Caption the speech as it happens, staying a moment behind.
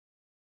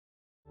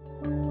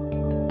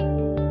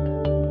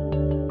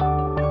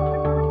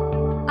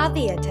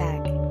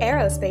Avia-Tek,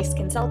 aerospace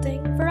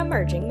consulting for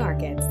emerging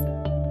markets.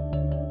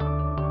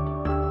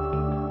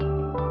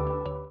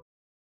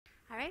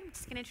 All right, I'm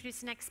just going to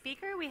introduce the next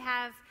speaker. We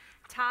have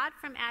Todd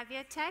from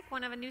Avia-Tek,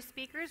 one of the new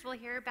speakers. We'll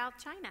hear about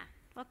China.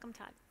 Welcome,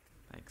 Todd.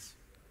 Thanks.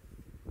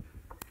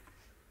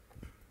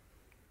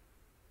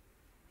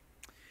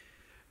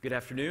 Good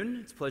afternoon.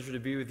 It's a pleasure to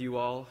be with you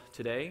all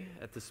today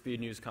at the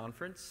Speednews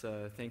conference.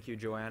 Thank you,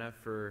 Joanna,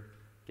 for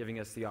giving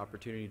us the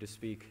opportunity to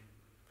speak.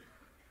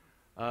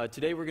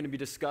 Today we're going to be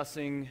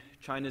discussing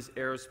China's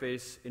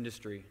aerospace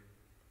industry.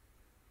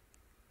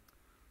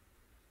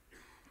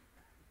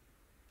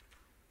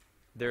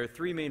 There are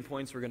three main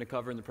points we're going to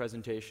cover in the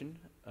presentation.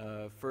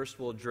 First,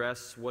 we'll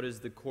address what is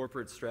the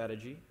corporate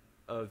strategy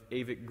of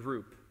AVIC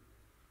Group.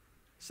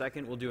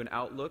 Second, we'll do an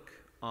outlook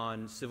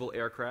on civil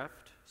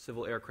aircraft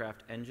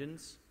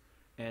engines,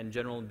 and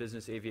general and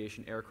business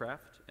aviation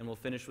aircraft. And we'll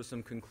finish with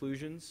some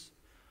conclusions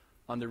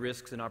on the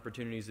risks and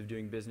opportunities of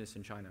doing business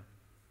in China.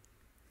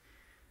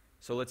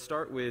 So let's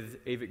start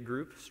with AVIC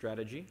Group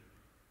strategy.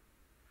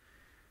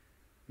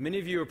 Many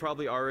of you are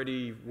probably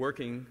already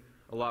working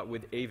a lot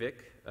with AVIC.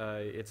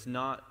 It's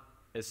not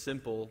a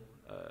simple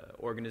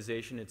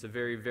organization. It's a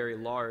very, very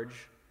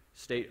large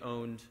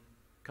state-owned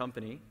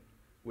company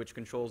which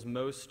controls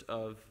most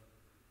of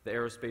the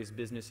aerospace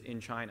business in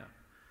China.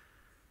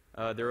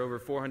 There are over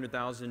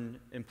 400,000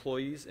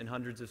 employees and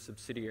hundreds of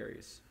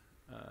subsidiaries.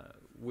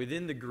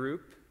 Within the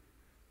group,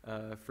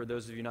 for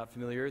those of you not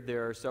familiar,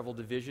 there are several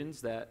divisions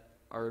that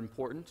are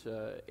important.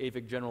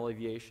 AVIC General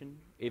Aviation,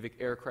 AVIC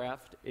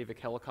Aircraft, AVIC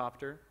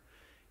Helicopter,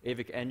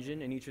 AVIC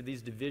Engine, and each of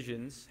these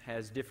divisions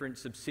has different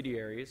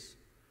subsidiaries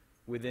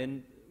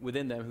within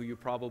them who you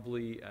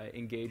probably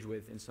engage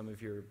with in some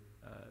of your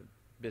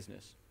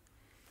business.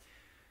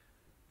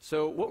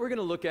 So what we're going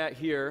to look at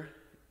here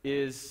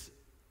is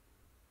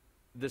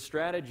the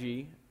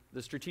strategy,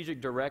 the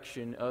strategic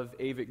direction of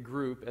AVIC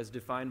Group as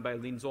defined by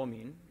Lin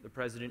Zuomin, the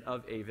president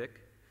of AVIC.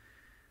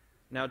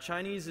 Now,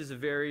 Chinese is a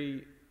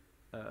very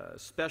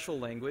special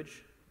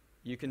language.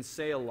 You can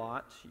say a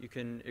lot, you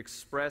can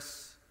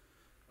express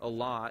a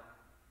lot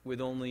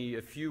with only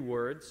a few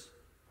words.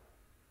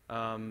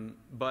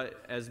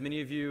 But as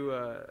many of you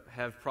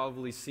have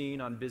probably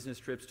seen on business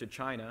trips to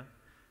China,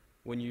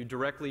 when you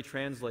directly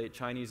translate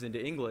Chinese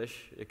into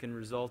English, it can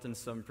result in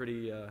some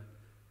pretty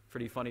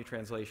funny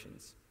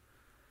translations.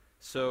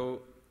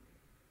 So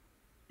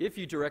if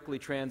you directly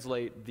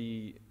translate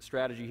the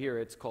strategy here,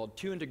 it's called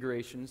 2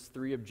 integrations,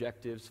 3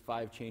 objectives,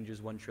 5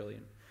 changes, 1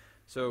 trillion.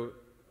 So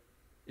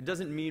it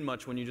doesn't mean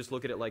much when you just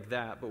look at it like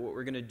that, but what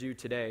we're going to do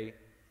today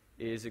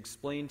is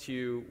explain to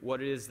you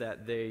what it is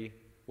that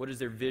what is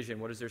their vision,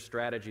 what is their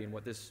strategy, and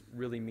what this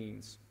really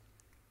means.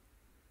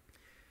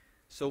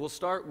 So we'll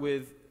start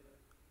with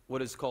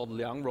what is called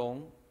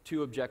Liangrong,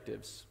 2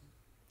 objectives.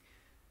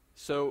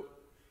 So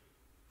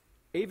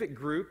AVIC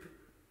Group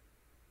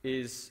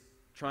is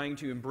trying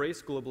to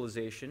embrace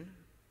globalization,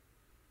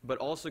 but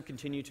also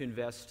continue to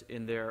invest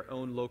in their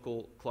own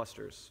local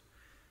clusters.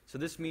 So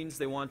this means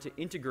they want to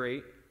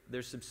integrate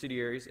their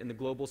subsidiaries in the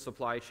global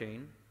supply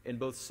chain in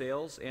both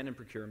sales and in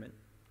procurement.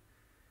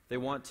 They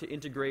want to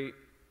integrate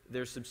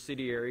their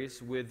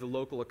subsidiaries with the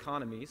local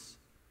economies,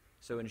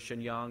 so in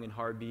Shenyang and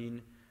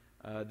Harbin.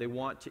 They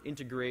want to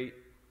integrate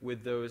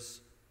with those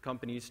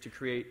companies to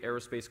create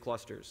aerospace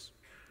clusters.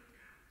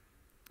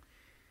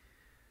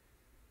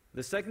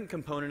 The second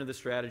component of the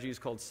strategy is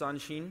called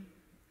Sanxin,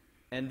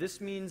 and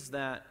this means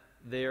that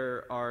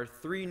there are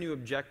 3 new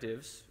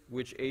objectives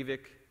which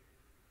AVIC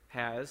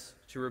has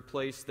to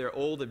replace their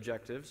old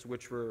objectives,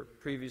 which were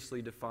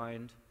previously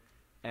defined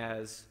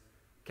as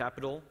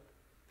capital,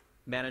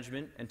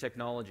 management, and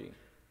technology.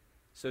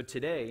 So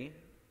today,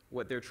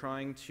 what they're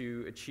trying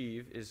to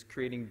achieve is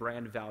creating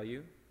brand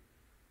value,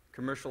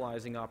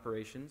 commercializing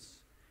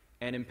operations,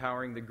 and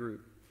empowering the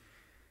group.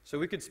 So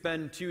we could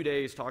spend 2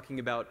 days talking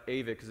about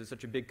AVIC because it's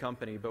such a big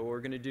company, but what we're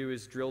going to do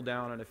is drill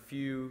down on a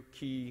few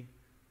key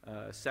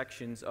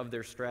sections of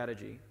their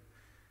strategy.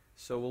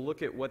 So we'll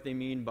look at what they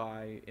mean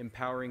by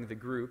empowering the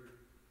group.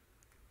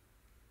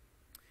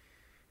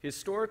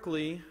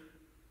 Historically,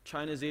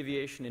 China's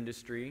aviation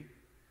industry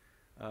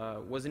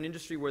was an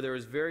industry where there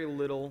was very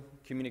little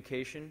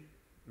communication,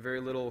 very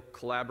little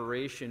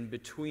collaboration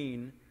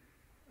between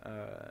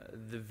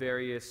the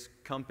various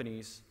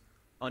companies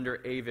under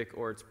AVIC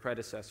or its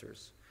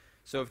predecessors.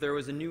 So if there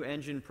was a new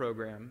engine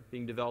program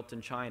being developed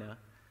in China,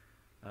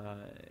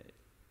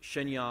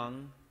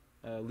 Shenyang,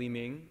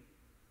 Liming,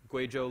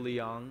 Guizhou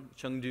Liang,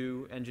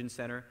 Chengdu Engine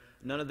Center,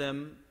 none of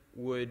them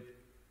would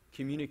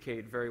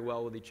communicate very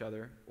well with each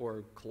other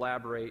or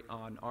collaborate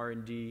on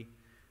R&D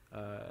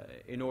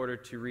in order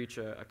to reach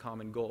a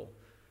common goal.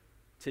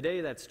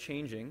 Today that's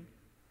changing,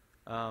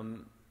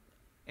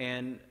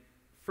 and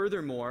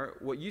furthermore,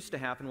 what used to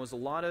happen was a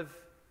lot of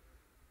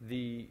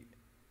the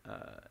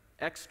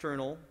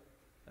external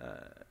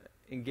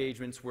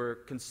engagements were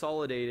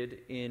consolidated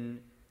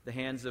in the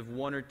hands of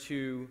 1 or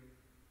 2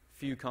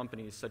 few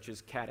companies, such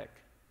as CATIC.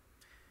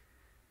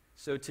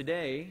 So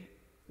today,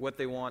 what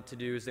they want to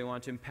do is they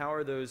want to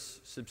empower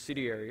those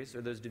subsidiaries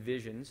or those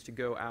divisions to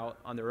go out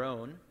on their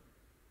own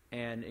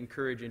and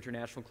encourage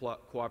international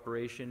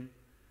cooperation,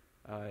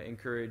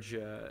 encourage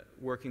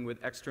working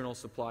with external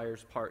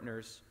suppliers,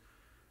 partners,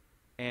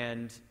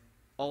 and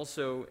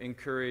also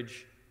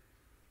encourage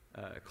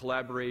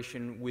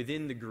collaboration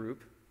within the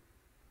group.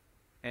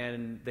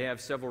 And they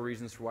have several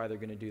reasons for why they're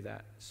going to do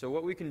that. So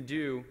what we can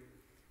do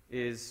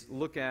is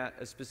look at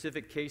a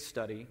specific case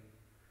study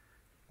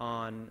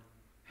on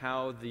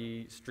how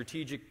the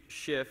strategic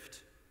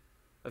shift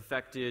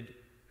affected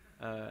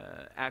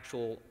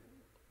actual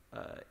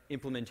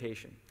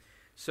implementation.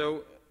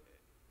 So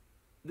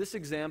this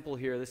example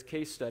here, this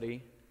case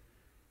study,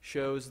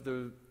 shows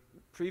the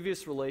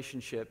previous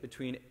relationship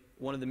between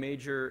one of the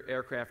major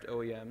aircraft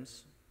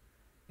OEMs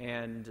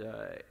and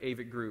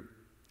AVIC Group.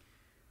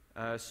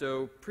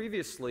 So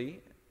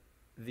previously,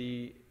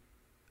 the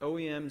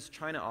OEM's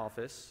China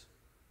office,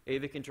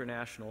 AVIC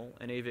International,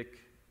 and AVIC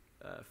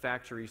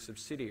factory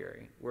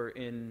subsidiary were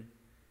in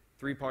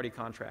three-party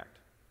contract.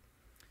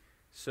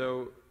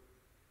 So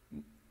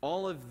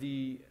all of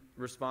the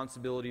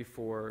responsibility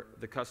for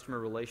the customer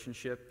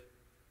relationship,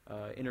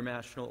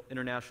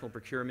 international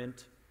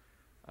procurement,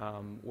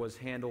 was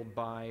handled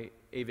by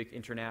AVIC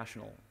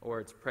International,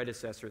 or its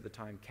predecessor at the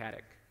time,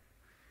 CADIC.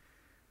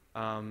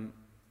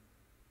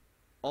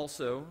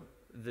 Also,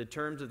 the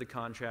terms of the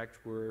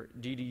contract were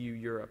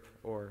DDU Europe,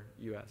 or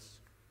US.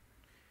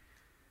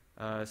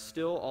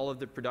 Still, all of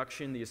the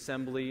production, the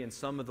assembly, and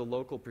some of the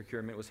local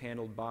procurement was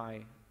handled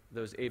by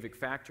those AVIC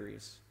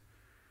factories.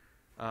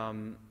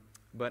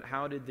 But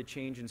how did the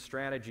change in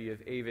strategy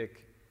of AVIC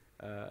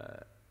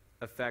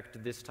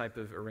affect this type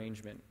of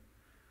arrangement?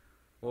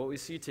 Well, what we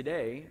see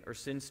today, or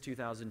since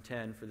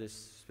 2010 for this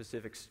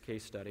specific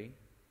case study,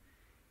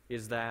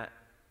 is that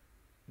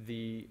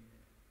the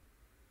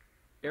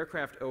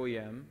aircraft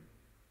OEM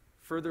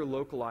further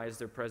localized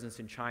their presence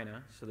in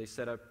China, so they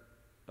set up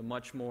a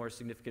much more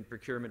significant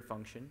procurement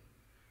function.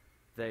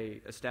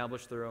 They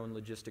established their own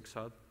logistics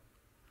hub.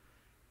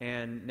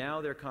 And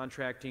now they're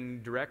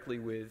contracting directly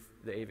with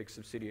the AVIC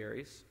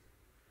subsidiaries.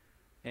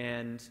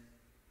 And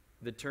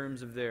the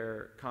terms of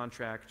their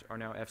contract are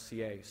now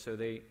FCA. So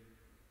they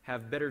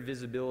have better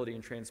visibility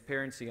and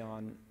transparency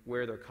on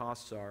where their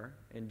costs are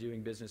in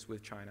doing business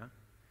with China.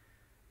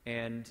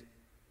 And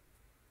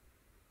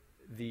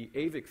the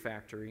AVIC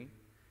factory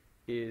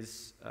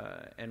is,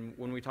 and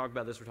when we talk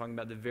about this, we're talking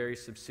about the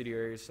various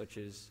subsidiaries such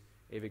as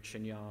AVIC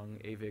Shenyang,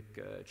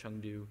 AVIC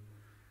Chengdu.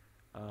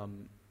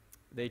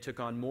 They took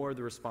on more of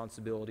the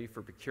responsibility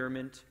for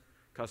procurement,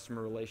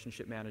 customer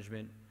relationship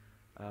management,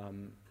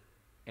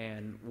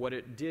 and what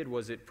it did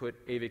was it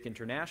put AVIC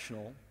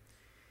International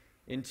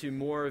into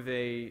more of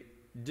a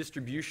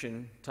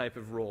distribution type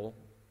of role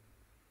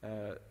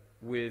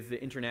with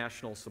the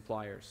international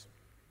suppliers.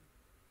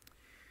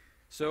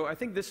 So I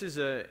think this is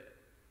an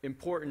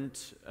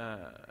important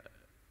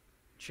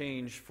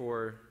change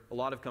for a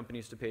lot of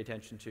companies to pay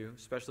attention to,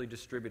 especially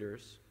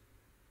distributors.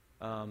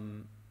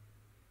 And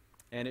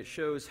it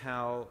shows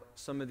how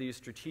some of these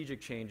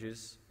strategic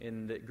changes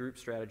in the group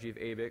strategy of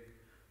AVIC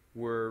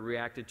were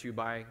reacted to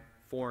by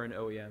foreign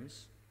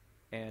OEMs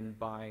and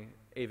by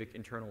AVIC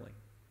internally.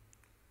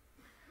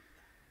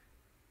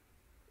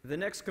 The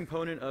next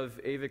component of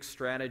AVIC's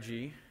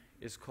strategy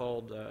is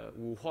called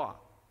Wuhua,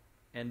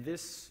 and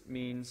this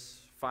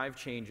means 5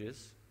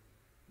 changes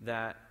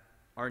that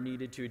are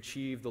needed to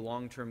achieve the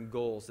long-term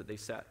goals that they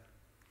set.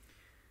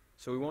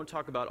 So we won't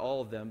talk about all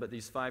of them, but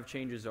these 5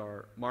 changes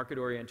are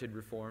market-oriented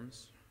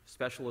reforms,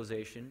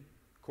 specialization,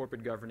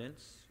 corporate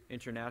governance,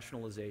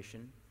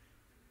 internationalization,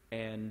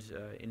 and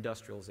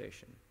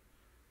industrialization.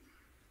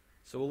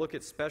 So we'll look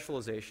at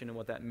specialization and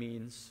what that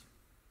means.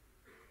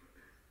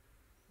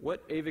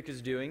 What AVIC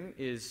is doing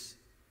is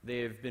they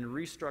have been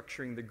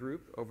restructuring the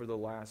group over the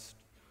last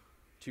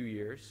 2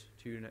 years,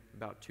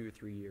 about 2 or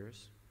 3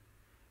 years,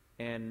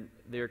 and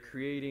they're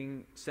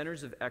creating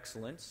centers of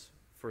excellence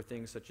for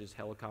things such as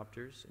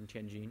helicopters in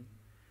Tianjin,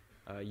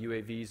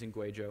 UAVs in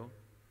Guizhou,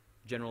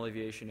 general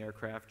aviation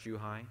aircraft,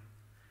 Zhuhai,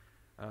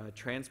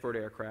 transport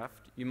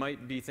aircraft. You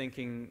might be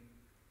thinking,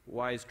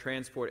 why is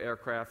transport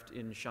aircraft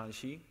in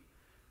Shanxi?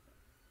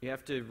 You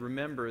have to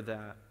remember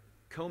that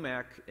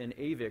COMAC and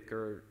AVIC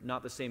are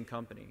not the same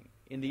company.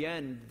 In the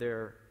end,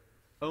 they're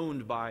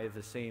owned by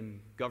the same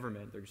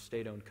government. They're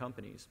state-owned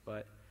companies,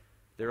 but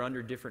they're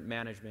under different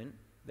management.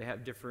 They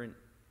have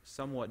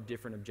somewhat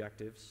different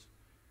objectives.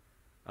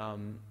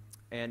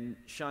 And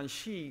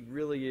Shanxi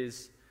really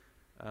is,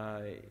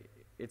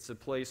 it's a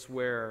place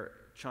where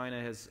China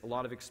has a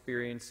lot of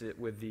experience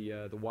with the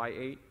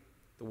Y8,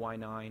 the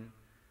Y9.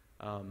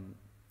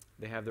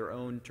 They have their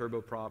own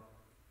turboprop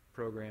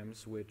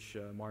programs, which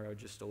Mario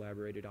just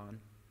elaborated on.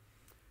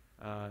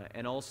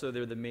 And also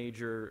they're the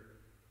major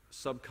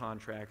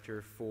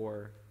subcontractor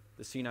for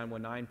the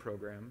C919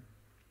 program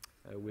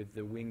with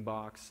the wing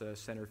box,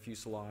 center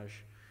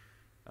fuselage.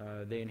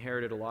 They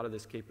inherited a lot of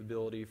this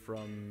capability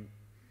from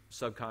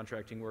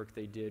subcontracting work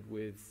they did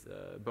with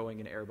Boeing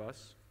and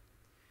Airbus.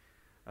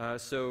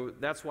 So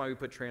that's why we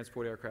put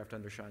transport aircraft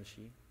under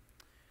Shanxi.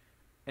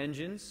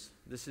 Engines,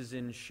 this is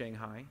in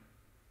Shanghai.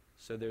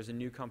 So there's a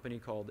new company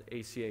called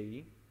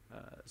ACAE,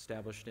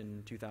 established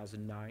in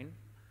 2009.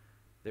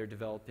 They're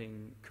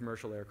developing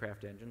commercial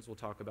aircraft engines. We'll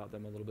talk about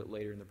them a little bit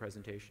later in the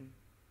presentation.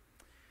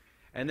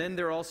 And then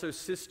there are also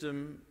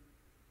system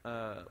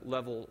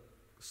level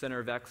center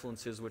of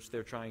excellences which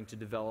they're trying to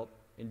develop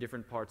in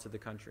different parts of the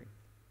country.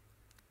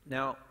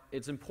 Now,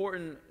 it's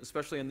important,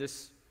 especially in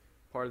this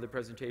part of the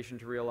presentation,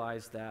 to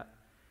realize that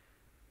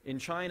in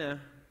China,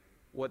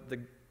 what the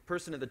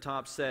person at the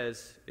top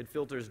says, it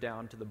filters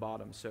down to the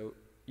bottom. So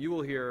you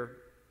will hear,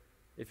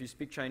 if you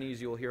speak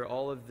Chinese, you will hear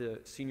all of the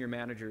senior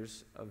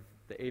managers of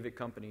the AVIC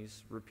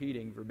companies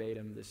repeating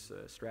verbatim this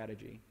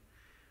strategy.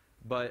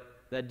 But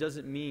that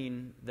doesn't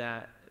mean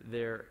that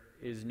there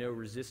is no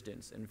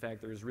resistance. In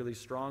fact, there is really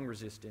strong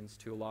resistance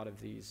to a lot of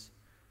these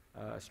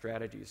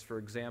strategies. For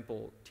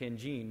example,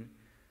 Tianjin,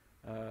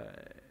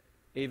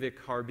 AVIC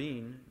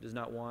Harbin does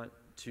not want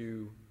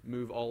to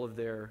move all of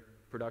their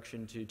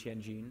production to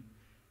Tianjin,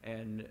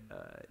 and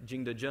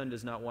Jingdezhen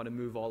does not want to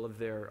move all of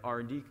their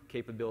R&D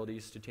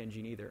capabilities to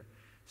Tianjin either.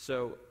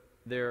 So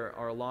there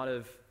are a lot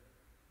of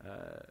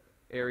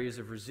areas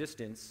of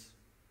resistance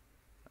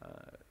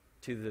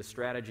to the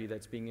strategy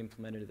that's being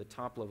implemented at the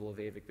top level of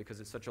AVIC because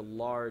it's such a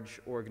large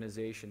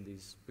organization,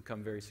 these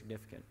become very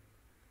significant.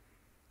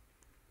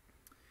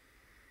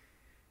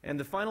 And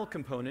the final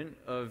component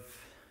of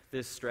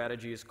this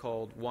strategy is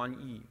called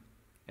 1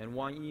 and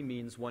 1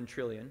 means 1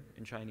 trillion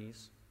in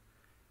Chinese.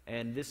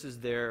 And this is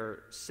their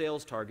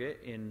sales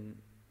target in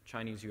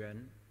Chinese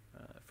yuan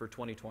for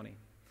 2020.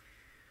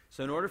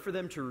 So in order for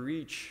them to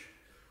reach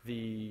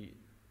the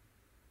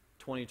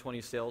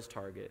 2020 sales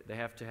target, they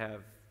have to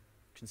have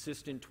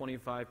consistent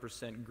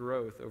 25%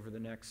 growth over the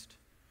next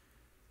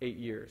 8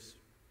 years.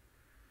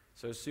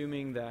 So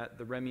assuming that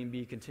the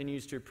renminbi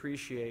continues to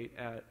appreciate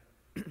at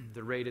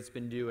the rate it's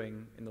been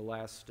doing in the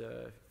last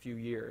few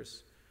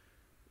years,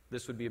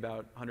 this would be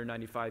about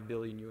 195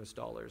 billion US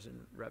dollars in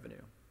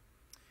revenue.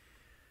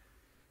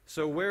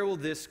 So where will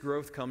this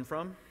growth come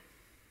from?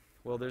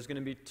 Well, there's going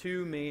to be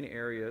two main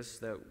areas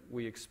that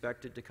we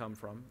expect it to come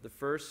from. The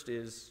first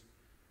is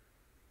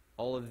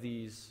all of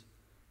these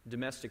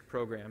domestic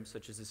programs,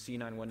 such as the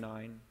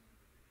C919,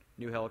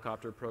 new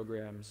helicopter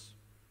programs,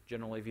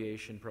 general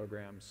aviation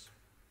programs,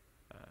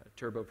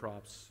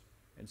 turboprops,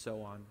 and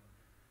so on,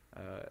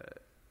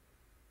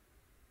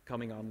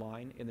 coming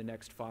online in the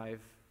next 5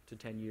 to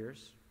 10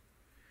 years.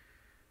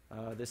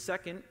 The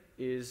second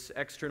is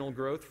external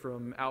growth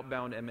from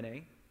outbound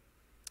M&A.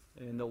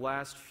 In the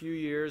last few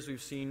years,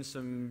 we've seen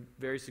some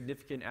very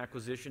significant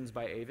acquisitions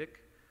by AVIC.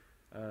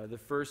 The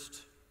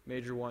first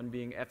major one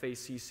being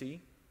FACC,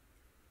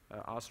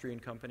 Austrian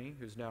company,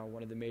 who's now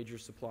one of the major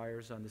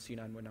suppliers on the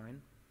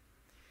C919.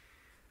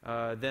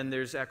 Then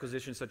there's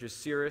acquisitions such as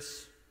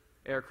Cirrus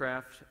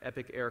Aircraft,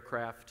 Epic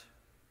Aircraft,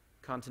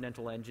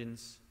 Continental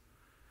Engines.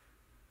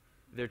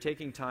 They're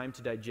taking time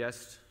to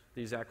digest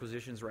these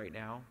acquisitions right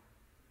now,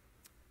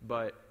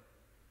 but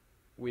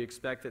we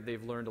expect that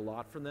they've learned a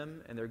lot from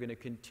them, and they're going to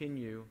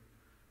continue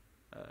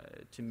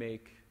to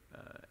make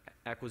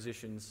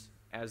acquisitions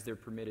as they're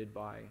permitted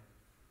by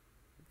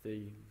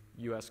the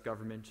US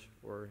government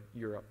or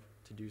Europe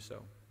to do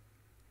so.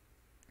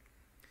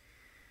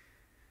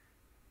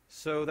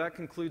 So that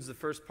concludes the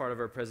first part of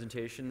our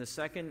presentation. The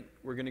second,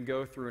 we're going to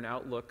go through an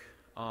outlook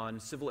on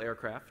civil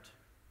aircraft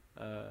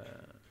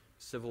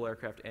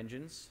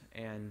engines,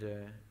 and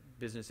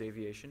business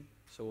aviation.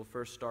 So we'll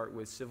first start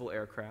with civil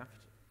aircraft.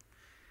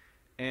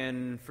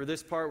 And for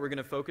this part, we're going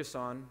to focus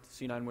on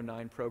the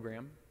C919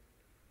 program.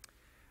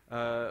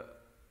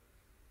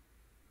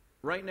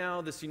 Right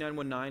now, the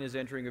C919 is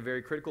entering a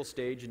very critical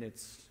stage in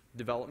its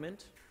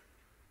development.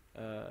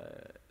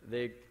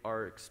 They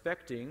are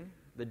expecting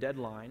the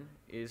deadline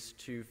is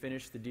to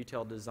finish the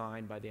detailed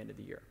design by the end of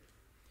the year.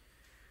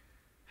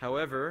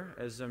 However,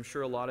 as I'm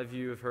sure a lot of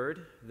you have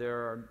heard, there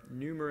are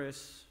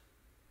numerous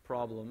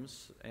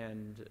problems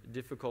and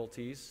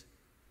difficulties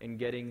in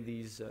getting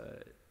these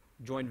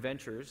joint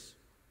ventures,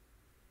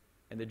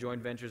 and the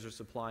joint ventures are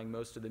supplying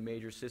most of the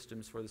major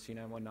systems for the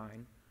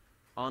C919,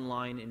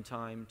 online in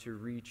time to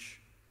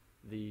reach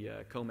the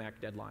COMAC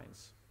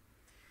deadlines.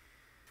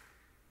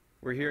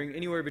 We're hearing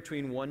anywhere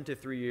between 1 to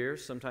 3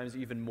 years, sometimes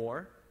even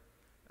more.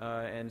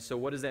 And so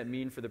what does that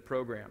mean for the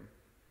program?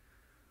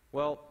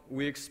 Well,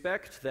 we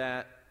expect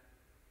that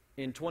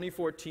in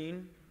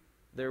 2014,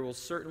 there will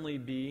certainly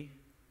be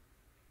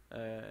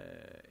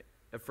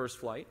a first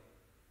flight.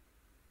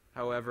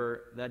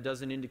 However, that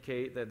doesn't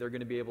indicate that they're going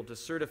to be able to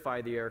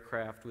certify the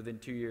aircraft within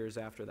 2 years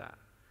after that.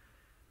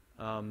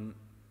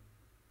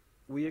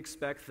 We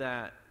expect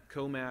that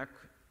COMAC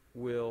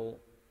will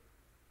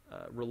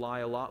rely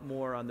a lot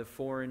more on the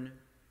foreign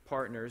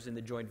partners in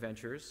the joint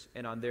ventures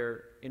and on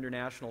their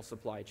international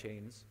supply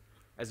chains,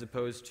 as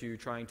opposed to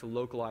trying to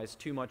localize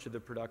too much of the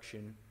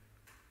production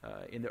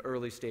in the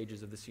early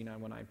stages of the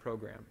C919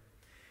 program.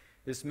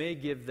 This may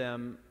give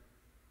them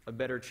a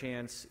better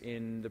chance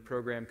in the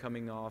program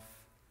coming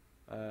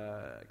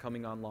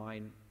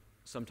online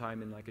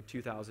sometime in like a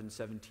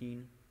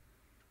 2017,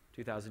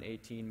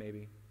 2018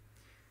 maybe.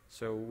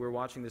 So we're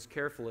watching this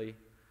carefully,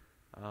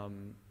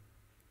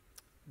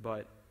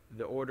 but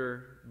the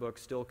order book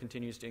still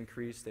continues to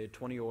increase. They had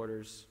 20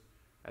 orders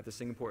at the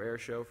Singapore Air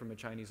Show from a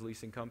Chinese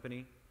leasing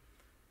company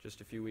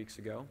just a few weeks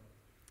ago.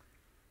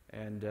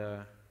 And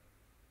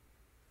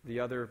the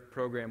other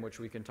program, which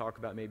we can talk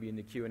about maybe in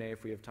the Q&A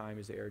if we have time,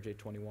 is the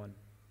AirJ21,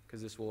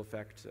 because this will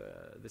affect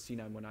the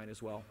C919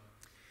 as well.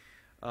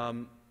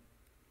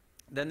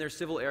 Then there's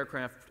civil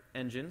aircraft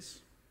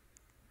engines.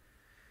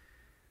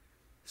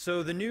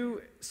 So the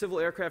new civil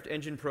aircraft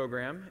engine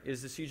program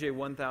is the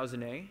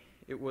CJ1000A.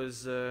 It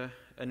was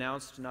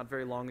announced not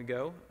very long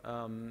ago.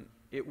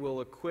 It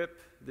will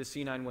equip the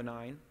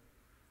C919.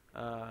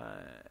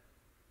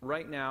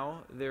 Right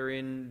now, they're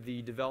in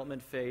the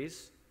development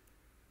phase.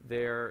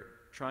 They're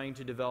trying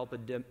to develop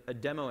a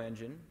demo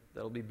engine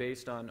that will be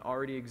based on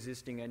already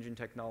existing engine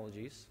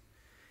technologies.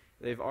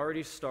 They've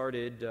already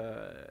started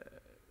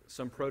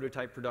some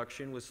prototype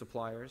production with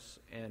suppliers,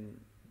 and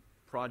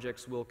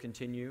projects will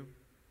continue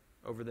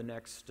over the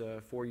next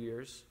 4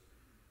 years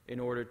in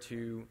order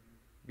to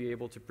be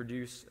able to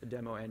produce a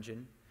demo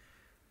engine.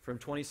 From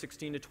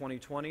 2016 to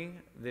 2020,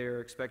 they're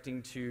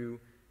expecting to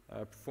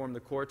perform the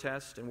core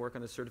test and work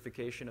on the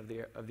certification of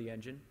the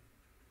engine.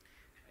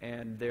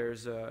 And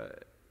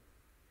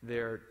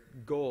their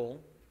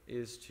goal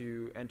is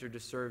to enter to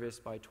service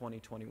by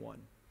 2021.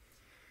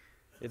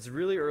 It's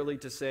really early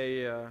to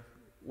say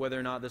whether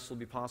or not this will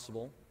be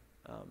possible.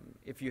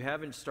 If you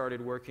haven't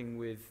started working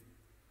with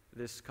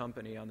this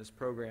company on this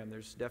program,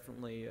 there's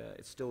definitely,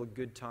 it's still a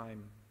good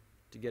time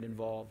to get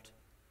involved.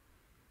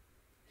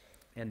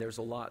 And there's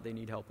a lot they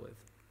need help with.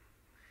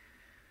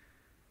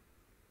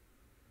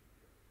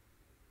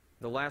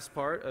 The last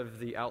part of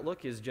the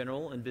outlook is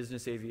general and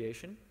business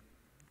aviation.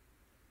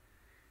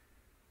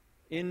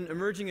 In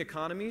emerging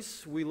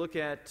economies, we look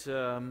at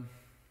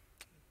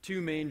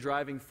two main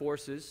driving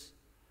forces.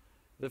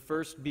 The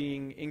first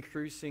being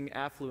increasing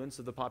affluence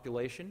of the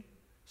population,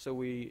 so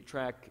we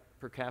track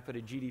per capita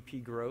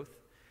GDP growth.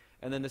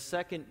 And then the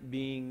second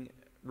being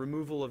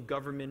removal of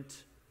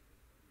government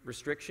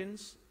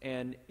restrictions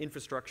and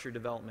infrastructure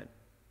development.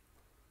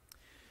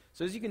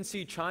 So as you can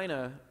see,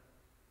 China,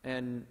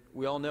 and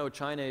we all know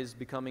China is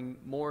becoming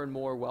more and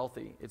more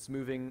wealthy. It's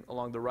moving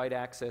along the right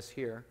axis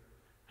here.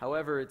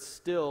 However, it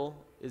still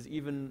is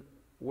even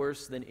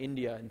worse than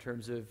India in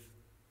terms of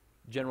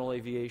general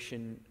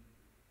aviation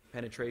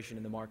penetration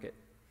in the market.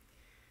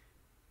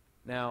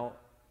 Now,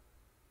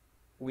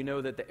 we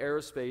know that the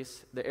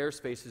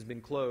airspace has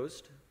been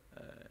closed.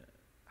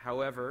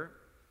 However,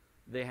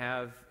 they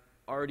have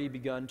already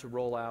begun to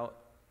roll out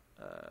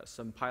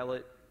some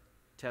pilot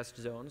test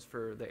zones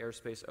for the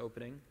airspace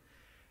opening,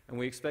 and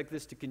we expect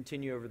this to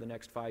continue over the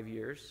next 5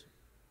 years.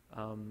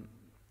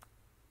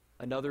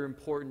 Another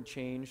important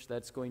change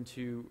that's going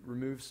to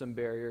remove some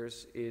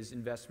barriers is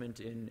investment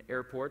in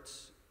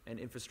airports and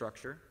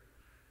infrastructure.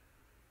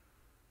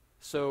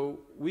 So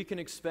we can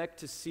expect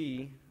to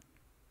see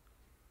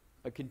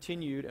a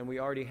continued, and we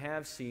already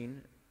have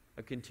seen,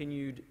 a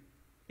continued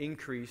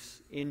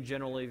increase in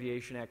general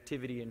aviation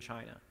activity in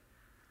China.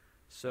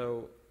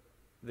 So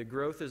the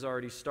growth has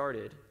already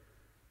started,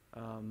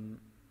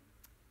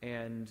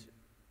 and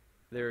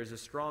there is a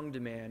strong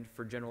demand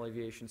for general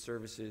aviation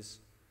services,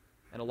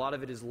 and a lot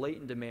of it is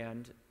latent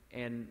demand,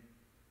 and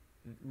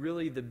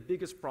really the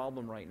biggest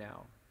problem right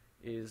now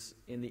is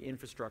in the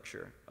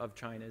infrastructure of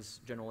China's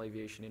general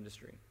aviation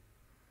industry.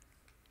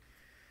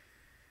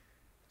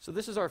 So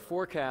this is our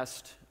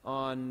forecast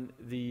on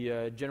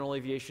the general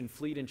aviation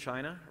fleet in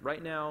China.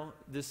 Right now,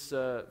 this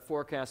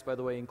forecast, by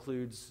the way,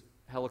 includes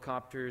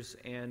helicopters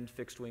and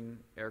fixed-wing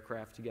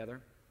aircraft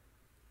together.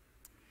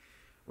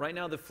 Right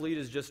now, the fleet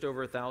is just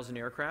over 1,000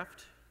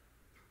 aircraft.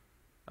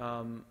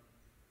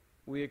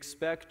 We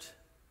expect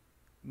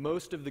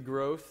most of the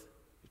growth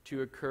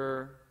to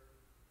occur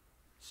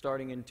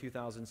starting in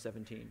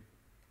 2017.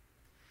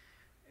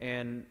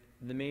 And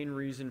the main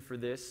reason for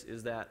this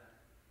is that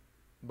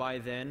by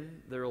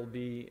then, there will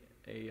be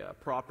a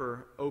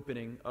proper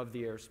opening of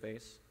the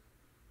airspace.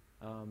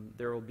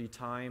 There will be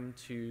time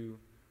to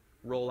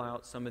roll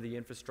out some of the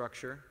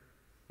infrastructure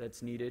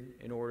that's needed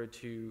in order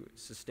to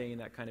sustain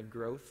that kind of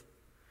growth.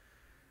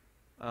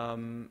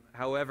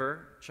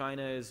 However,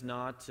 China is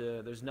not,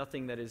 there's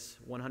nothing that is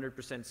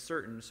 100%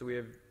 certain, so we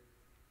have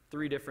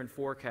 3 different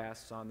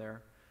forecasts on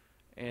there.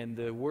 And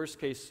the worst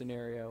case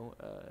scenario,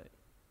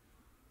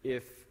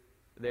 if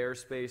the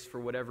airspace for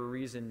whatever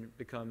reason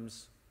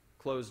becomes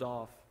closed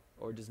off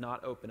or does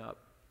not open up,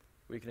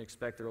 we can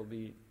expect there will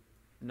be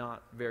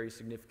not very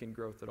significant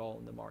growth at all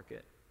in the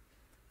market,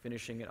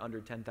 finishing at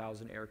under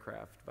 10,000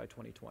 aircraft by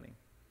 2020.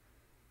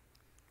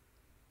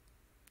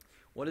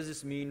 What does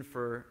this mean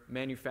for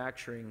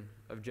manufacturing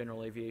of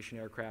general aviation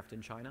aircraft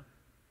in China?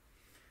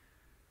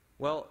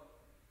 Well,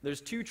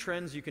 there's 2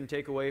 trends you can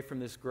take away from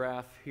this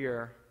graph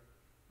here.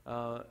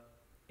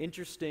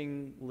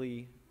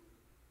 Interestingly,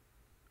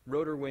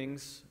 rotor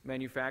wings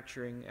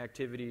manufacturing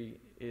activity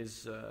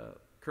is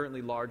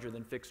currently larger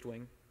than fixed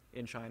wing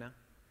in China.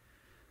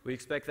 We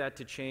expect that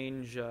to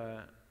change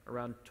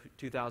around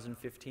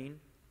 2015.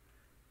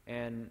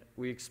 and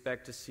we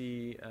expect to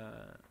see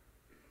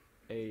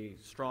a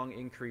strong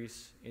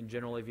increase in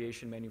general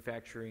aviation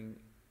manufacturing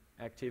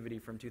activity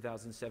from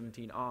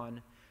 2017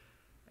 on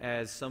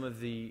as some of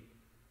the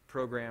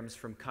programs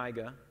from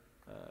KIGA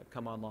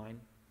come online.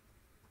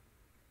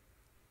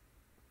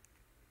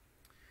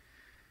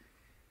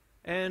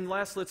 And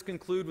last, let's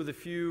conclude with a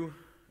few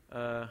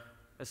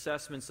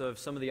assessments of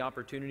some of the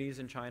opportunities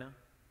in China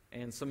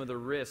and some of the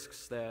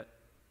risks that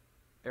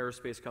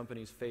aerospace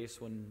companies face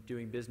when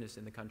doing business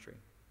in the country.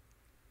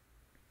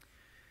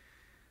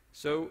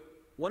 So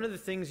one of the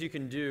things you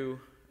can do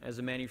as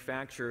a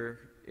manufacturer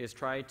is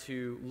try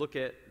to look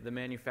at the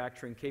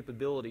manufacturing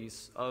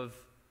capabilities of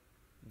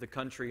the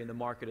country and the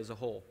market as a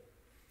whole.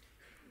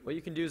 What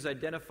you can do is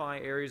identify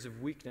areas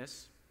of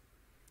weakness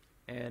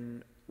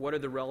and what are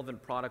the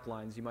relevant product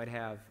lines you might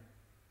have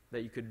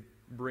that you could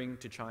bring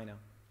to China.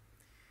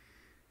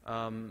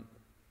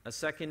 A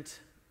second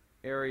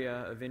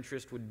area of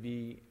interest would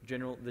be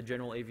the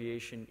general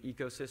aviation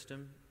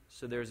ecosystem.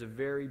 So there's a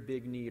very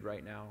big need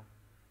right now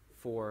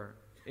for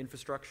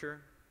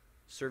infrastructure,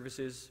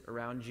 services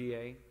around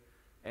GA,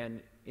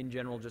 and in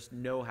general just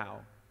know-how.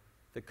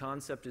 The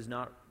concept is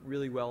not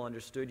really well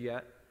understood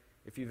yet.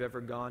 If you've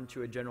ever gone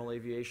to a general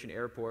aviation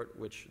airport,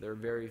 which there are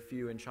very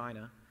few in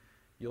China,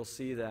 you'll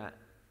see that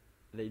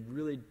they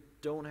really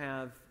don't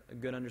have a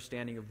good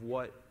understanding of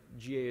what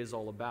GA is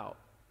all about.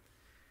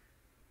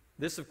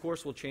 This, of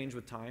course, will change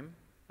with time,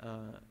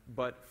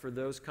 but for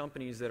those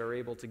companies that are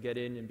able to get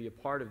in and be a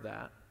part of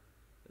that,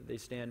 they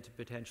stand to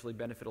potentially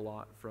benefit a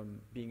lot from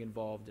being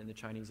involved in the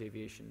Chinese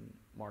aviation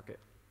market.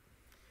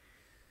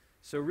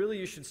 So really,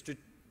 you should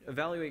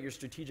evaluate your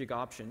strategic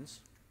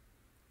options.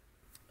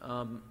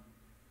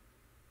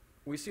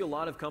 We see a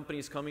lot of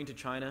companies coming to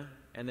China,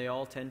 and they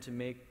all tend to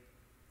make,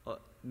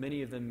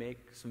 many of them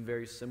make some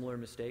very similar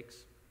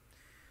mistakes.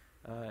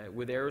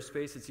 With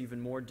aerospace, it's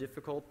even more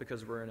difficult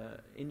because we're in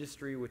an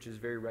industry which is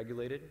very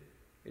regulated.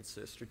 It's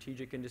a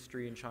strategic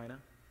industry in China.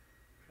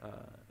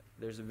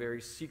 There's a very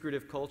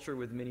secretive culture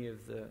with many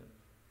of the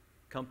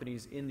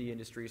companies in the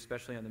industry,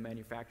 especially on the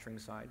manufacturing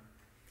side.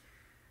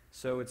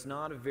 So it's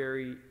not a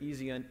very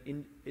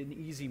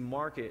easy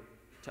market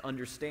to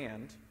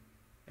understand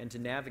and to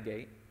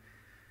navigate.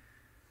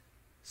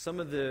 Some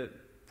of the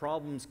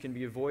problems can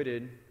be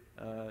avoided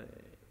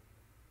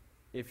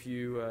if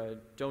you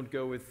don't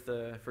go with,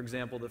 for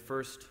example, the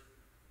first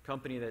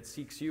company that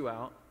seeks you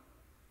out.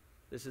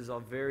 This is a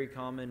very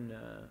common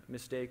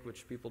mistake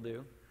which people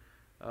do.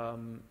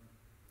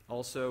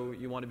 Also,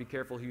 you want to be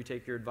careful who you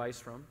take your advice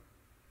from.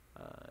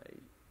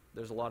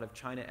 There's a lot of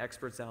China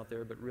experts out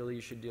there, but really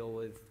you should deal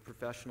with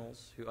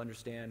professionals who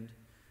understand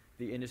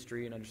the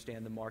industry and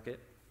understand the market.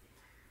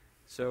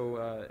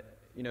 So,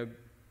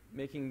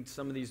 making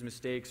some of these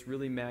mistakes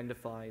really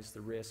magnifies the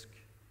risk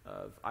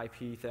of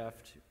IP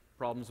theft,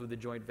 problems with the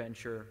joint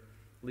venture,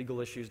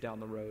 legal issues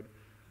down the road.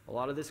 A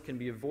lot of this can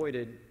be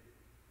avoided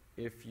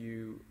if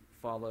you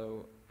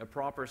follow a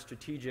proper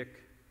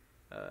strategic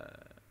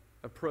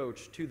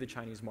approach to the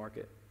Chinese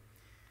market.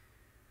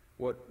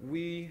 What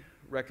we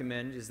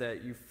recommend is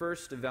that you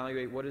first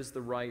evaluate what is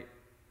the right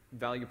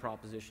value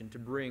proposition to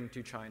bring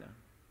to China.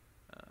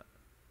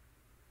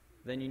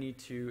 Then you need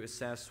to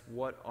assess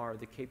what are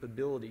the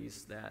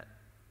capabilities that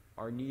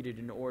are needed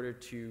in order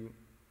to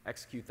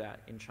execute that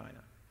in China.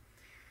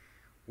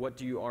 What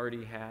do you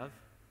already have?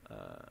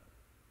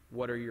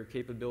 What are your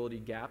capability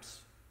gaps?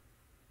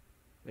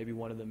 Maybe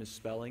one of them is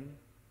spelling.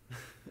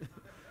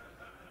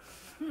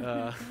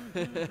 How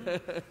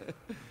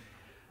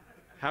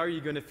are you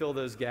going to fill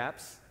those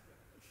gaps?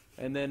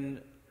 And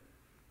then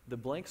the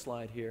blank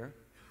slide here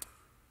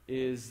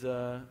is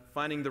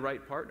finding the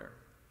right partner,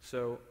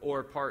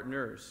 or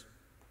partners.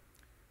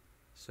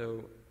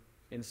 So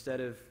instead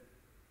of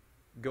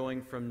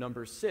going from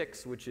number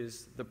 6, which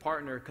is the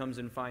partner comes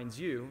and finds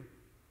you,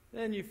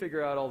 then you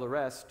figure out all the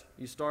rest.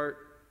 You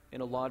start in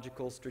a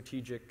logical,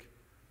 strategic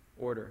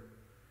order.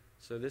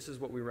 So this is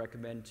what we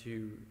recommend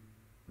to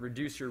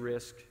reduce your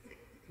risk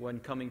when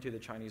coming to the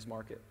Chinese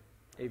market,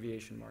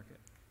 aviation market.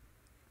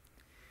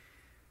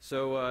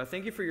 So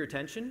thank you for your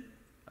attention.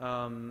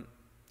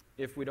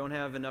 If we don't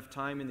have enough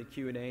time in the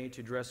Q&A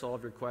to address all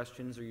of your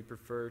questions, or you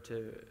prefer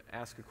to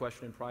ask a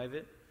question in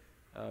private,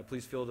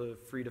 please feel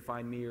free to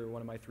find me or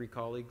one of my 3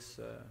 colleagues.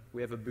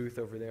 We have a booth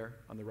over there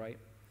on the right.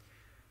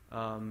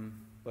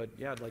 But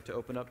yeah, I'd like to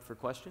open up for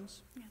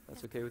questions. Yeah,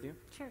 that's okay with you?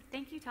 Sure.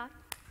 Thank you, Todd.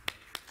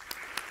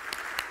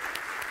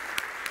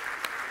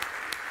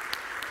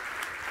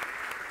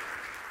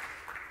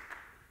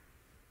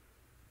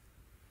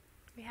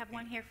 We have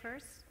one here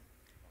first.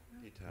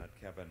 Hey, Todd.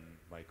 Kevin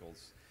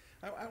Michaels.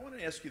 I want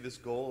to ask you this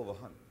goal of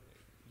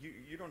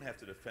you don't have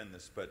to defend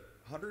this, but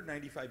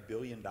 $195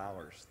 billion,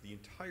 the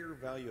entire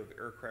value of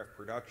aircraft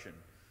production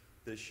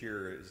this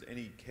year, is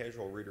any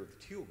casual reader of the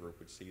Teal Group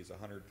would see is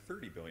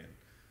 $130 billion.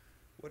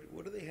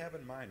 What do they have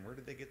in mind? Where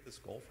did they get this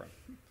goal from?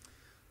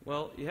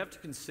 Well, you have to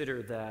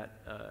consider that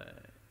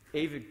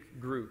AVIC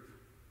Group,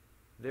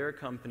 they're a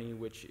company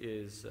which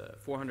is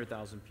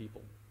 400,000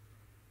 people.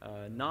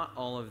 Not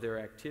all of their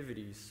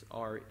activities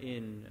are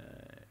in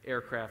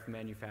aircraft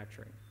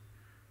manufacturing.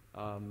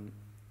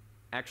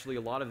 Actually,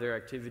 a lot of their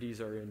activities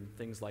are in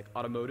things like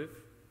automotive,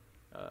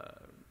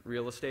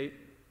 real estate.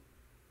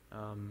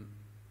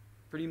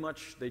 Pretty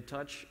much they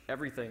touch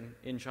everything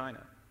in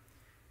China.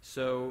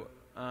 So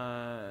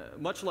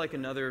much like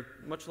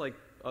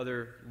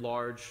other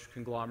large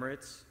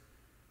conglomerates,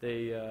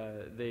 they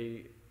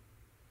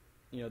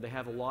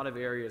have a lot of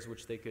areas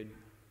which they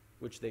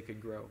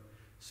could grow.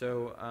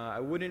 So I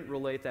wouldn't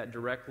relate that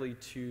directly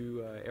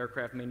to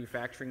aircraft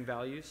manufacturing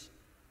values,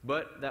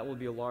 but that will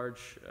be a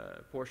large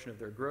portion of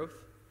their growth.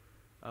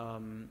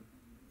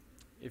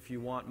 If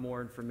you want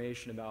more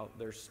information about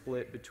their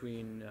split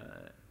between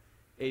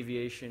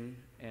aviation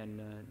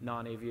and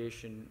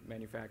non-aviation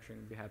manufacturing,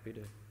 I'd be happy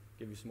to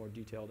give you some more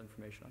detailed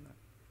information on that.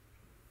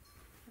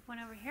 One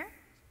over here.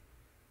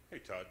 Hey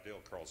Todd, Dale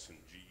Carlson,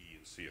 GE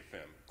and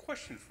CFM.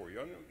 Question for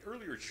you. On an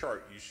earlier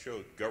chart, you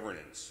showed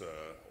governance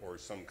or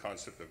some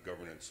concept of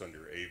governance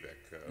under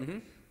AVIC.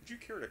 Would you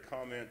care to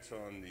comment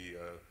on the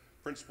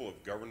principle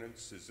of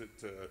governance? Is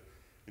it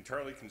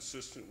entirely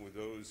consistent with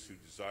those who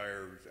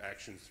desire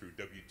actions through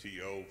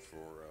WTO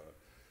for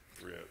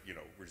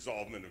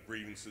resolvement of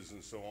grievances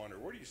and so on? Or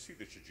where do you see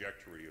the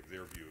trajectory of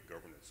their view of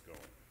governance going?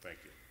 Thank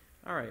you.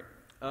 All right.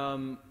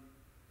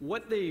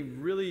 What they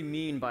really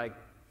mean by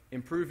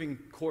improving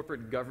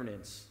corporate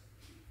governance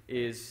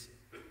is,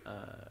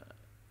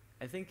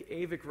 I think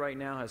AVIC right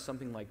now has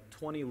something like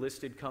 20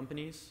 listed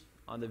companies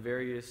on the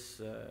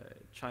various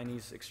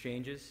Chinese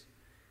exchanges.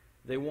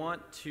 They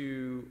want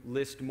to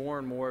list more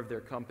and more of their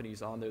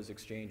companies on those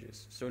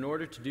exchanges. So in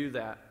order to do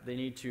that, they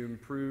need to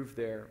improve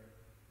their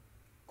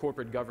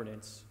corporate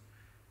governance.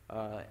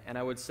 And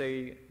I would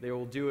say they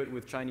will do it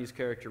with Chinese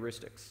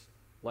characteristics,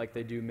 like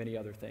they do many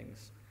other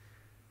things.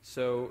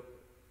 So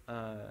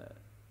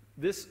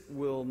this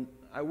will,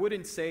 I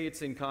wouldn't say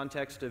it's in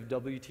context of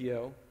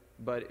WTO,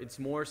 but it's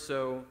more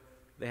so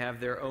they have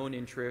their own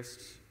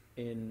interests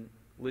in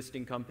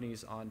listing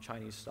companies on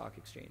Chinese stock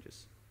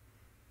exchanges.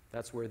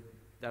 That's where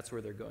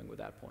they're going with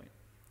that point.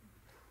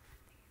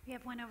 We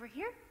have one over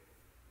here.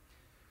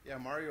 Yeah,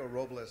 Mario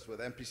Robles with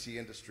MPC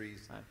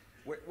Industries. Hi.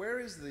 Where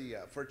is the,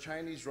 for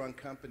Chinese-run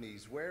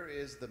companies, where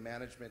is the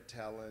management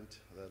talent,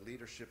 the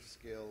leadership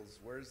skills,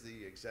 where's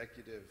the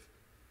executive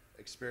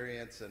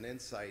experience and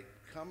insight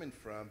coming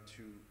from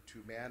to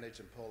manage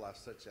and pull off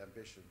such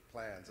ambitious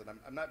plans? And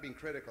I'm not being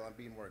critical, I'm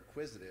being more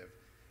inquisitive.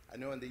 I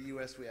know in the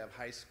U.S. we have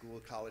high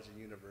school, college,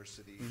 and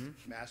universities,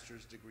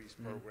 master's degrees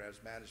programs,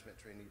 management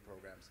training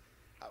programs.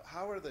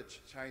 How are the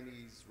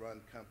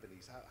Chinese-run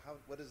companies?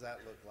 What does that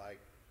look like?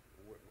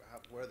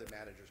 Where are the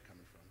managers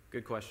coming from?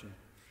 Good question.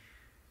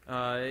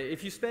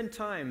 If you spend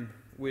time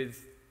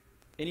with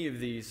any of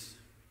these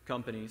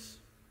companies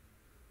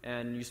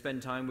and you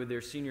spend time with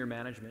their senior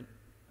management,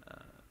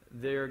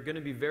 they're going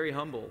to be very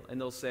humble and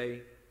they'll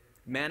say,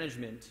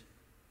 management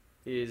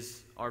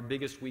is our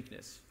biggest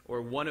weakness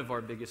or one of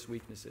our biggest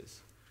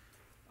weaknesses.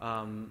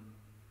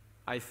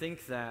 I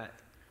think that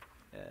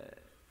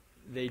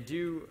they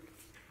do,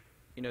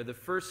 the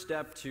first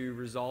step to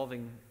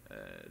resolving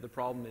the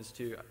problem is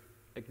to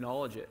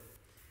acknowledge it.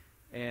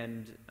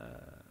 And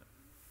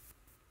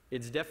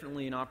it's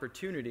definitely an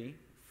opportunity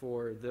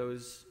for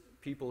those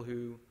people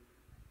who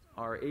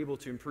are able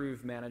to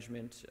improve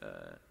management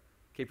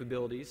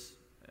capabilities,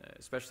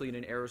 especially in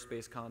an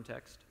aerospace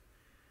context.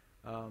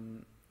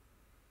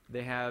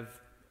 They have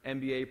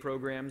MBA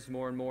programs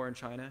more and more in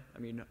China. I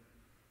mean,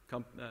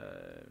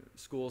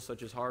 schools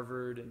such as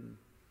Harvard, and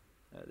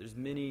there's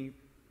many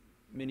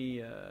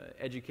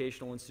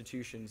educational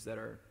institutions that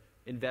are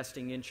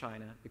investing in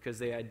China because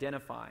they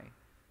identify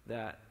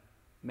that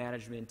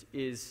management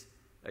is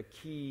a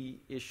key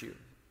issue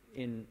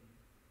in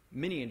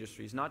many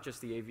industries, not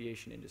just the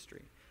aviation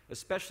industry,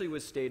 especially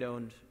with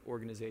state-owned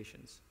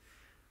organizations.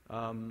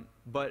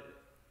 But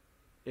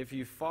if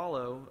you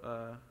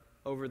follow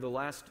over the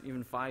last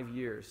even 5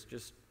 years,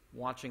 just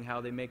watching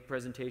how they make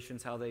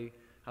presentations, how they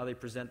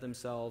present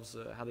themselves,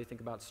 how they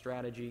think about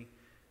strategy,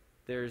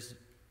 there's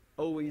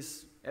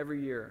always, every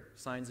year,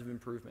 signs of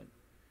improvement.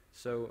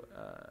 So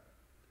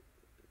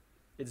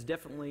it's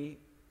definitely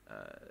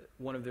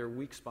one of their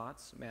weak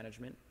spots,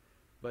 management,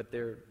 but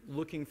they're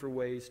looking for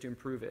ways to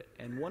improve it.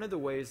 And one of the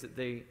ways that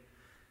they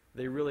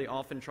really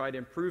often try to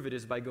improve it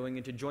is by going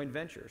into joint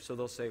venture. So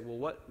they'll say, well,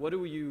 what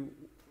do you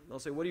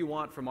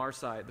want from our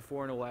side? The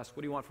foreigner will ask,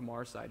 what do you want from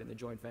our side in the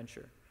joint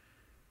venture?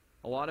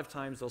 A lot of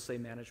times they'll say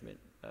management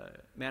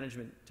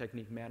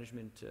technique,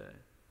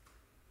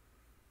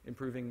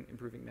 improving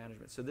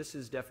management. So this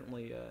is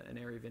definitely an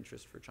area of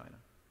interest for China.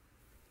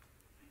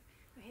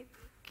 Okay,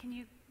 can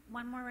you,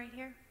 one more right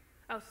here?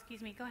 Oh, excuse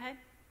me, go ahead.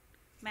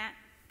 Matt,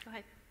 go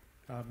ahead.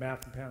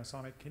 Matt from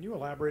Panasonic. Can you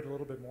elaborate a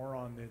little bit more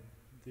on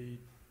the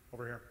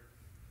over here?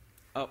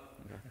 Oh,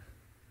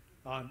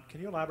 okay. Can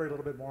you elaborate a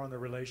little bit more on the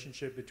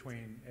relationship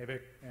between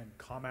AVIC and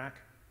COMAC?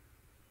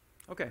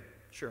 Okay,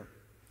 sure.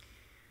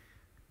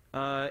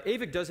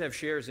 AVIC does have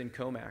shares in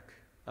COMAC,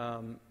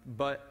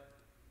 but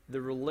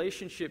the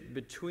relationship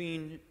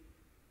between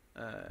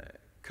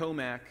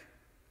COMAC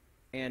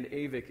and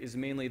AVIC is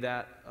mainly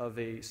that of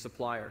a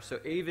supplier. So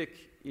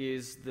AVIC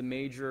is the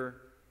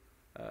major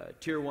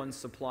Tier 1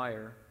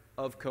 supplier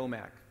of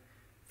COMAC.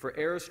 For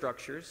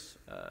aerostructures,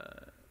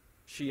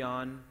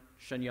 Xi'an,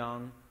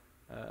 Shenyang,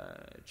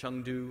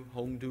 Chengdu,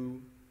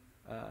 Hongdu,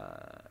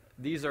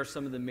 these are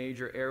some of the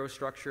major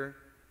aerostructure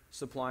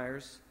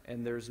suppliers,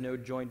 and there's no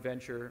joint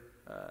venture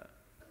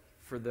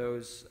for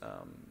those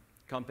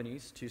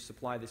companies to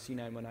supply the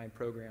C919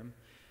 program.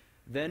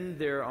 Then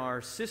there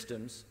are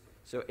systems.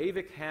 So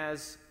AVIC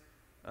has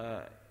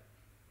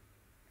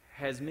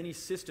many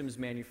systems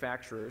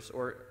manufacturers,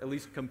 or at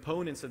least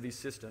components of these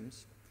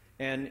systems.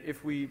 And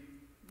if we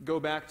go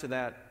back to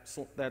that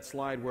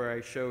slide where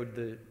I showed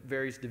the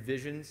various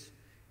divisions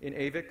in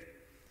AVIC,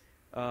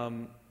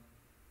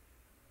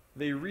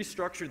 they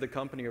restructured the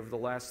company over the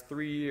last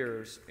 3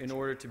 years in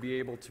order to be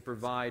able to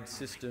provide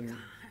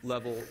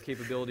system-level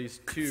capabilities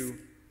to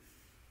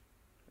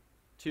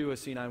a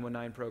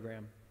C919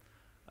 program.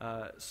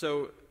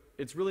 So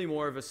it's really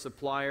more of a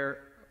supplier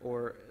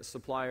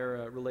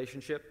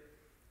relationship,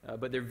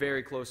 but they're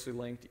very closely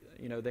linked.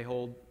 You know, they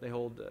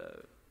hold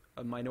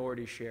a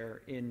minority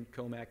share in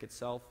COMAC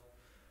itself,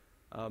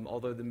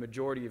 although the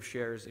majority of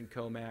shares in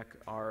COMAC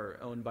are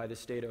owned by the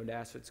State-Owned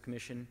Assets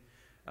Commission,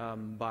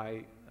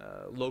 by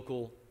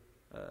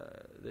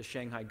the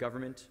Shanghai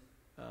government,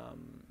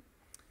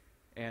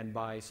 and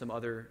by some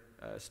other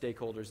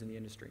stakeholders in the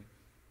industry.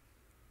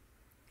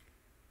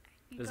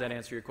 Does that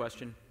answer your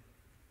question?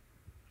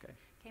 Okay.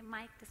 Okay,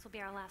 Mike, this will be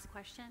our last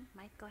question.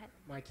 Mike, go ahead.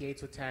 Mike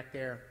Yates with TAC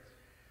there.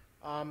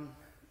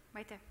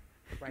 Right there.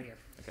 Right here.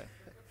 Okay.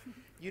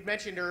 You'd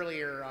mentioned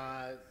earlier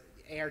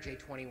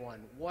ARJ21.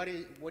 What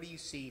do you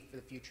see for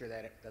the future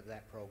of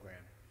that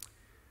program?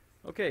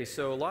 Okay,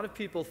 so a lot of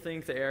people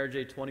think the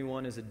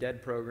ARJ21 is a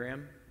dead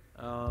program.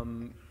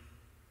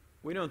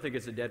 We don't think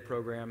it's a dead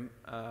program.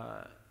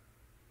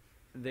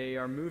 They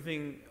are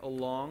moving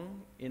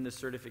along in the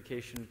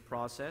certification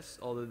process,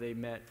 although they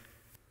met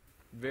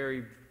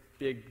very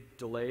big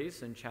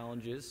delays and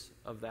challenges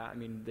of that. I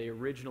mean, they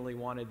originally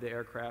wanted the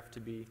aircraft to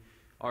be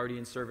already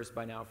in service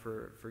by now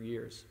for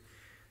years.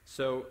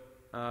 So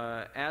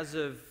as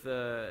of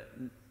I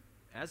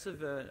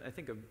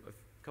think a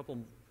couple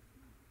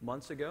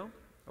months ago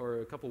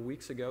or a couple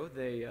weeks ago,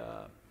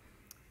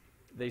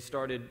 they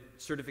started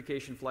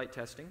certification flight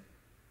testing.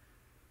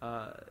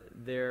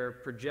 They're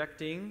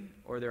projecting,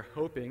 or they're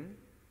hoping,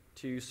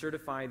 to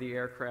certify the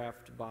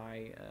aircraft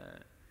by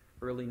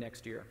early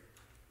next year.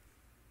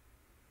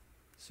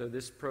 So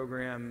this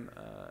program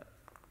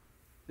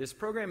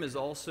is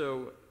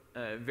also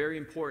very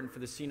important for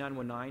the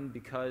C919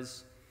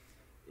 because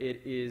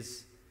it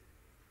is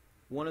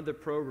one of the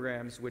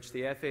programs which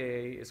the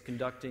FAA is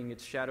conducting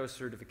its shadow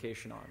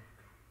certification on.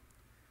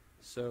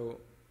 So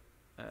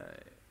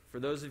for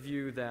those of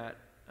you that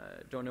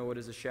don't know what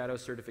is a shadow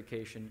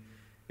certification,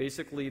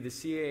 basically the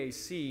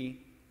CAAC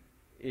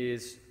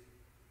is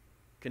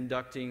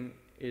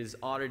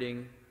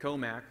auditing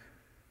COMAC,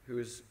 who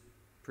is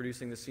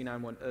producing the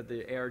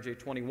the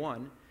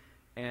ARJ21,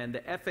 and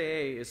the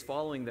FAA is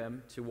following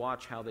them to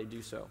watch how they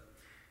do so.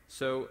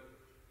 So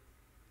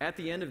at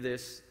the end of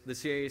this, the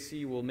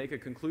CAAC will make a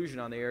conclusion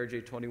on the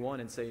ARJ21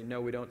 and say,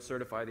 no, we don't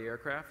certify the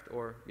aircraft,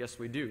 or yes,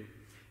 we do.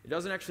 It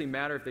doesn't actually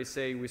matter if they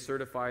say we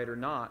certify it or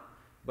not,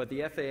 but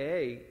the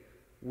FAA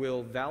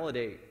will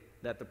validate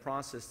that the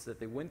process that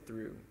they went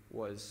through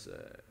was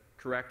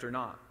correct or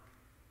not.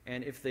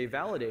 And if they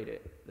validate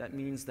it, that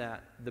means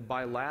that the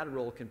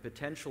bilateral can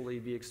potentially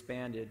be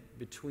expanded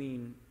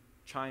between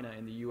China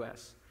and the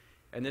U.S.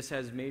 And this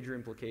has major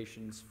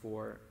implications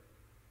for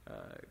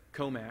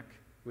COMAC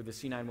with the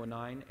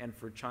C919 and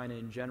for China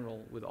in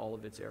general with all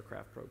of its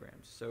aircraft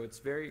programs. So it's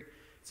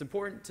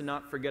important to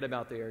not forget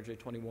about the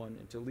ARJ21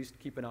 and to at least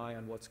keep an eye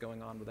on what's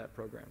going on with that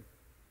program.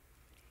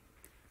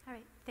 All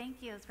right,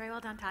 thank you. It's very well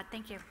done, Todd.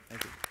 Thank you.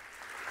 Thank you.